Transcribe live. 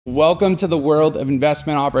Welcome to the world of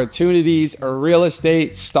investment opportunities, real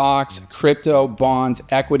estate, stocks, crypto, bonds,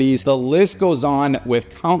 equities. The list goes on with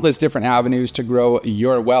countless different avenues to grow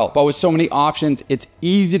your wealth. But with so many options, it's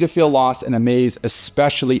easy to feel lost and amazed,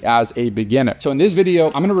 especially as a beginner. So in this video,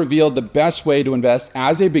 I'm going to reveal the best way to invest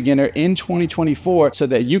as a beginner in 2024 so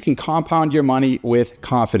that you can compound your money with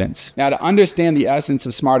confidence. Now, to understand the essence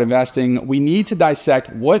of smart investing, we need to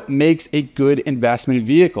dissect what makes a good investment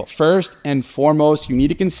vehicle. First and foremost, you need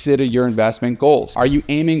to consider your investment goals. Are you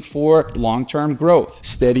aiming for long-term growth,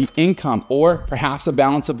 steady income, or perhaps a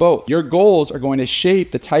balance of both? Your goals are going to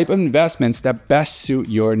shape the type of investments that best suit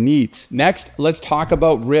your needs. Next, let's talk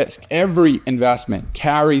about risk. Every investment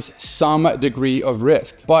carries some degree of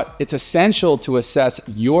risk, but it's essential to assess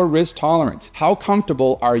your risk tolerance. How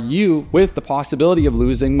comfortable are you with the possibility of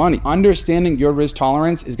losing money? Understanding your risk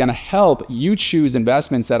tolerance is going to help you choose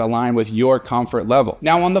investments that align with your comfort level.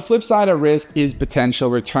 Now, on the flip side of risk is potential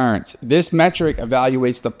returns. This metric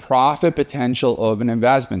evaluates the profit potential of an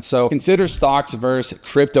investment. So consider stocks versus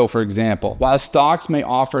crypto, for example. While stocks may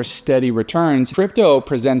offer steady returns, crypto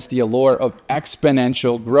presents the allure of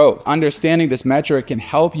exponential growth. Understanding this metric can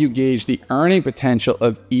help you gauge the earning potential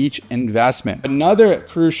of each investment. Another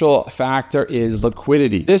crucial factor is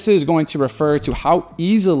liquidity. This is going to refer to how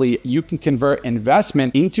easily you can convert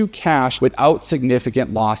investment into cash without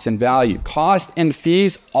significant loss in value. Cost and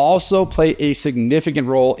fees also play a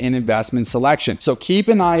significant role in investment selection. So keep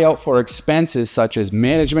an eye out for expenses such as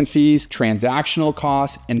management fees, transactional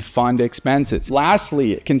costs, and fund expenses.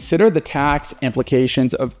 Lastly, consider the tax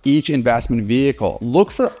implications of each investment vehicle.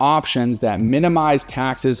 Look for options that minimize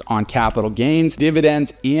taxes on capital gains,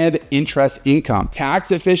 dividends, and interest income.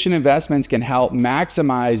 Tax-efficient investments can help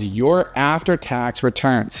maximize your after-tax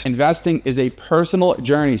returns. Investing is a personal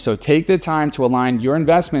journey, so take the time to align your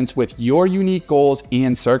investments with your unique goals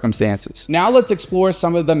and circumstances. Now let's explore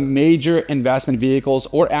some of the major investment vehicles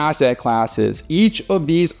or asset classes. Each of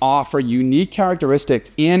these offer unique characteristics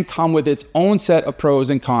and come with its own set of pros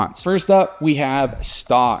and cons. First up, we have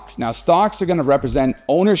stocks. Now, stocks are going to represent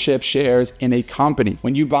ownership shares in a company.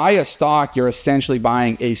 When you buy a stock, you're essentially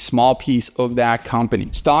buying a small piece of that company.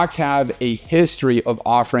 Stocks have a history of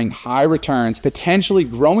offering high returns, potentially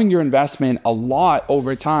growing your investment a lot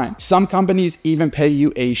over time. Some companies even pay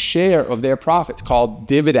you a share of their profits called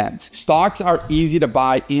dividends. Stocks are easy to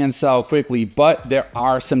buy and sell quickly, but there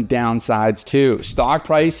are some downsides too. Stock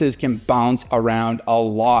prices can bounce around a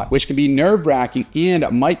lot, which can be nerve-wracking and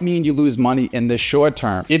might mean you lose money in the short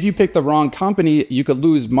term. If you pick the wrong company, you could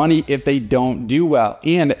lose money if they don't do well.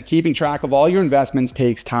 And keeping track of all your investments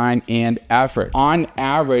takes time and effort. On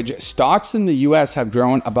average, stocks in the US have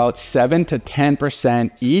grown about 7 to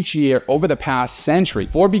 10% each year over the past century.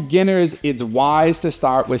 For beginners, it's wise to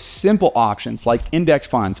start with simple options like index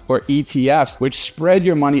funds or ETFs, which spread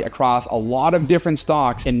your money across a lot of different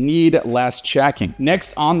stocks and need less checking.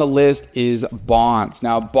 Next on the list is bonds.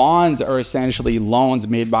 Now, bonds are essentially loans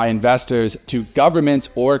made by investors to governments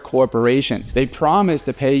or corporations. They promise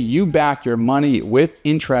to pay you back your money with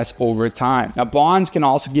interest over time. Now, bonds can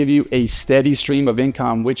also give you a steady stream of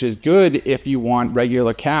income, which is good if you want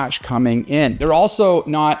regular cash coming in. They're also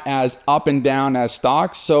not as up and down as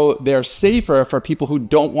stocks, so they're safer for people who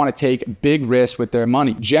don't want to take big risks with their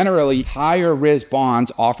money. Generally, higher risk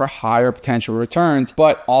bonds offer higher potential returns,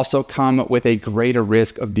 but also come with a greater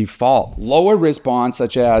risk of default. Lower risk bonds,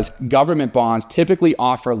 such as government bonds, typically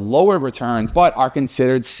offer lower returns, but are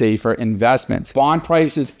considered safer investments. Bond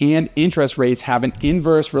prices and interest rates have an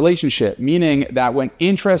inverse relationship, meaning that when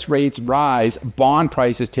interest rates rise, bond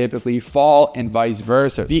prices typically fall and vice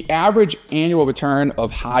versa. The average annual return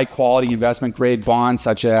of high quality investment grade bonds,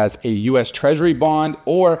 such as a US Treasury bond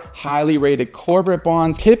or highly rated corporate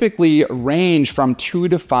bonds, typically range from 2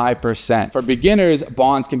 to 5%. For beginners,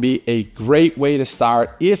 bonds can be a great way to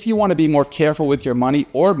start if you want to be more careful with your money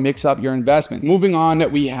or mix up your investment. Moving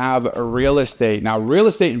on, we have real estate. Now, real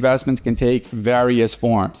estate investments can take various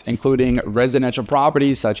forms, including residential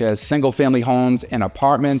properties such as single-family homes and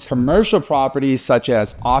apartments, commercial properties such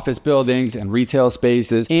as office buildings and retail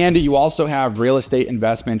spaces, and you also have real estate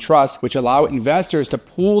investment trusts, which allow investors to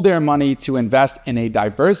pool their money to invest in a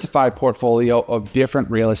diversified portfolio of different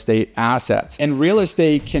real estate assets. And real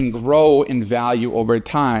estate can grow in value over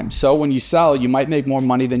time. So when you sell, you might make more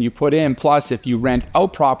money than you put in. Plus, if you rent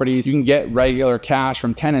out properties, you can get regular cash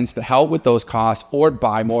from tenants to help with those costs or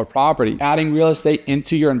buy more property. Adding real estate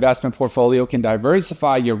into your investment portfolio can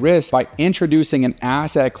diversify your risk by introducing an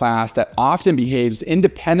asset class that often behaves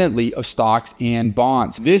independently of stocks and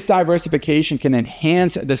bonds. This diversification can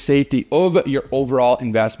enhance the safety of your overall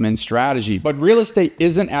investment strategy. But real estate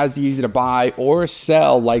isn't as easy to buy or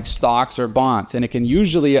sell like stocks or bonds. response, and it can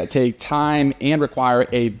usually take time and require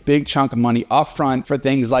a big chunk of money upfront for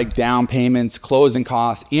things like down payments, closing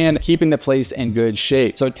costs, and keeping the place in good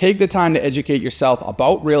shape. So take the time to educate yourself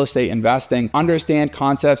about real estate investing, understand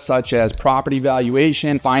concepts such as property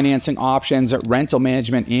valuation, financing options, rental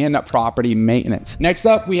management, and property maintenance. Next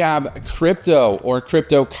up, we have crypto or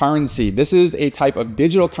cryptocurrency. This is a type of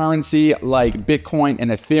digital currency like Bitcoin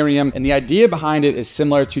and Ethereum, and the idea behind it is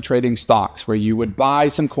similar to trading stocks, where you would buy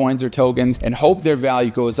some coins or tokens and hope their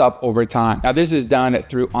value goes up over time. Now, this is done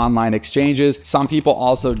through online exchanges. Some people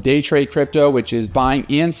also day trade crypto, which is buying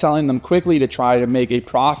and selling them quickly to try to make a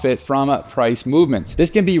profit from price movements. This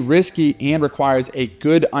can be risky and requires a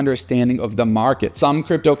good understanding of the market. Some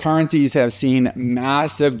cryptocurrencies have seen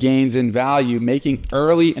massive gains in value, making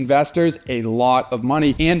early investors a lot of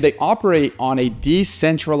money, and they operate on a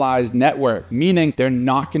decentralized network, meaning they're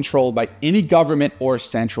not controlled by any government or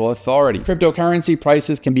central authority. Cryptocurrency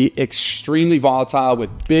prices can be extremely volatile,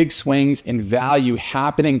 with big swings in value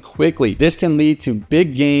happening quickly. This can lead to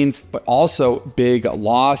big gains, but also big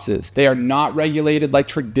losses. They are not regulated like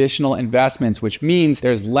traditional investments, which means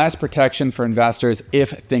there's less protection for investors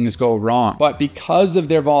if things go wrong. But because of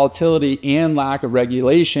their volatility and lack of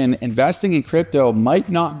regulation, investing in crypto might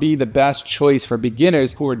not be the best choice for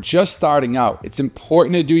beginners who are just starting out. It's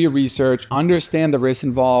important to do your research, understand the risks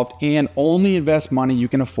involved, and only invest money you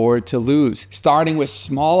can afford to lose. Starting with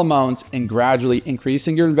small amounts and gradually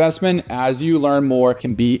increasing your investment as you learn more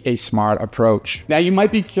can be a smart approach. Now, you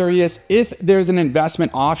might be curious if there's an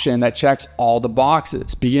investment option that checks all the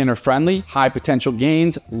boxes: beginner friendly, high potential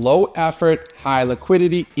gains, low effort, high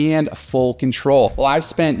liquidity, and full control. Well, I've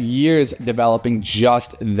spent years developing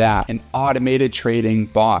just that, an automated trading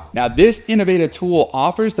bot. Now, this innovative tool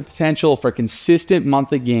offers the potential for consistent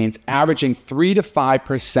monthly gains averaging 3 to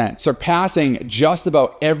 5%, surpassing just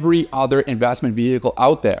about every other investment vehicle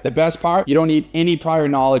out there. The best part, you don't need any prior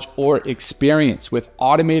knowledge or experience. With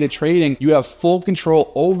automated trading, you have full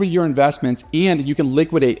control over your investments and you can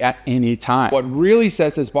liquidate at any time. What really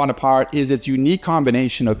sets this bot apart is its unique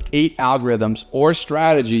combination of 8 algorithms or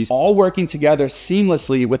strategies, all working together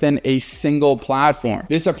seamlessly within a single platform.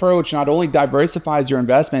 This approach not only diversifies your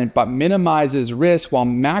investment, but minimizes risk while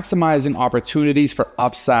maximizing opportunities for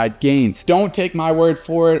upside gains. Don't take my word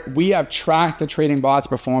for it. We have tracked the trading bot's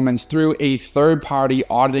performance through a third-party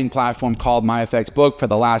auditing platform called MyFXBook for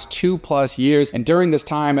the last 2+ years, and during this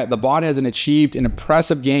time, the bot has achieved an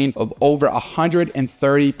impressive gain of over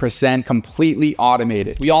 130% completely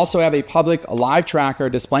automated. We also have a public live tracker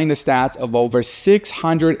displaying the stats of over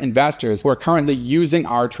 600 investors who are currently using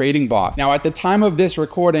our trading bot. Now, at the time of this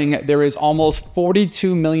recording, there is almost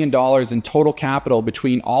 $42 million in total capital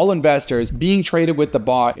between all investors being traded with the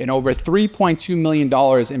bot, and over $3.2 million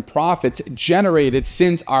in profits generated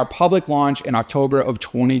since our public launch in October of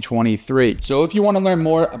 2023. So if you want to learn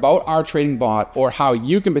more about our trading bot or how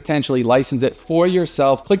you can potentially license it for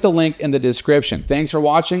yourself, click the link in the description. Thanks for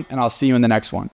watching, and I'll see you in the next one.